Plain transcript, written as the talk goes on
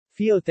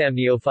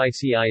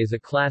Phaeothamniophyceae is a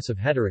class of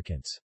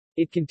heterocants.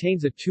 It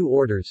contains two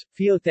orders,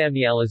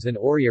 Phaeothamniales and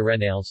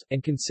Oreorenales,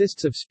 and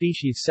consists of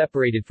species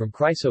separated from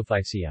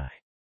Chrysophyceae.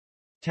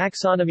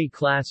 Taxonomy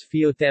Class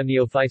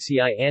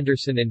Phaeothamniophyceae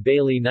Anderson and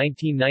Bailey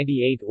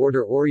 1998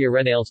 Order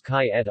Oreorenales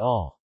Kai et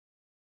al.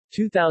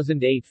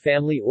 2008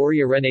 Family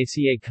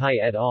Oreorenaceae Kai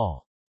et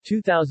al.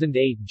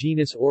 2008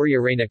 Genus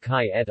Oreorena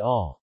Kai et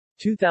al.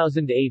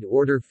 2008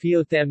 Order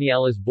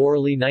Phaeothamniales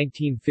Borrelli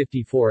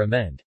 1954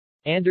 Amend.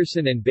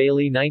 Anderson and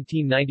Bailey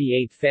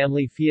 1998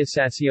 Family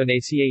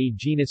Phaeosacionaceae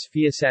Genus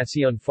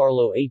Phaeosacion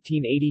Farlow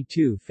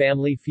 1882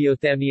 Family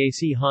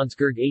Phaeothamniaceae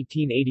Hansgerg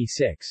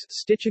 1886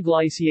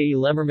 Stichoglyciae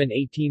Lemmermann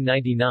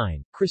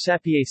 1899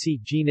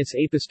 Chrysapiaceae Genus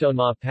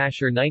Apistoma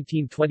Pascher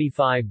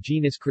 1925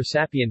 Genus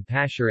Chrysapian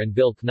Pascher and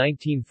Bilk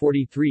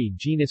 1943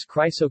 Genus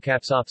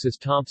Chrysocapsopsis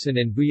Thompson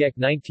and Buyek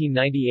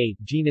 1998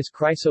 Genus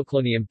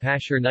Chrysoclonium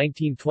Pascher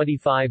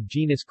 1925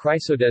 Genus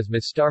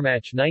Chrysodesmus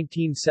Starmatch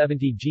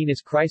 1970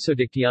 Genus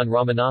Chrysodictyon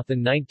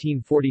Ramanathan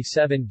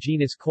 1947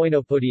 Genus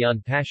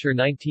Koinopodion Pascher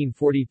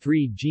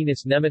 1943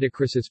 Genus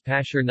Nematochryssus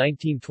Pascher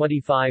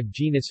 1925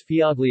 Genus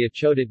Phaeoglia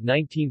Chodet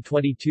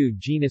 1922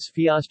 Genus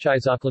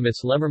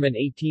Phaeoschizochlomus Lemmermann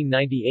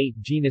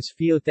 1898 Genus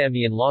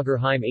Phaeothamnion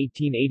Lagerheim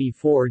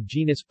 1884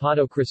 Genus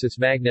Podochryssus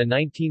Magna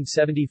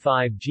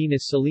 1975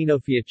 Genus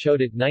Selenophia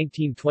Chodet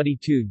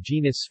 1922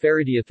 Genus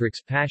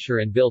Sphaeridiothrix Pascher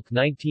and Bilk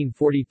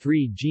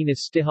 1943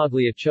 Genus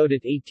Stihoglia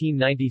Chodet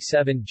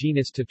 1897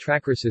 Genus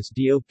Tetrachryssus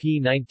DOP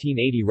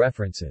 1980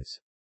 References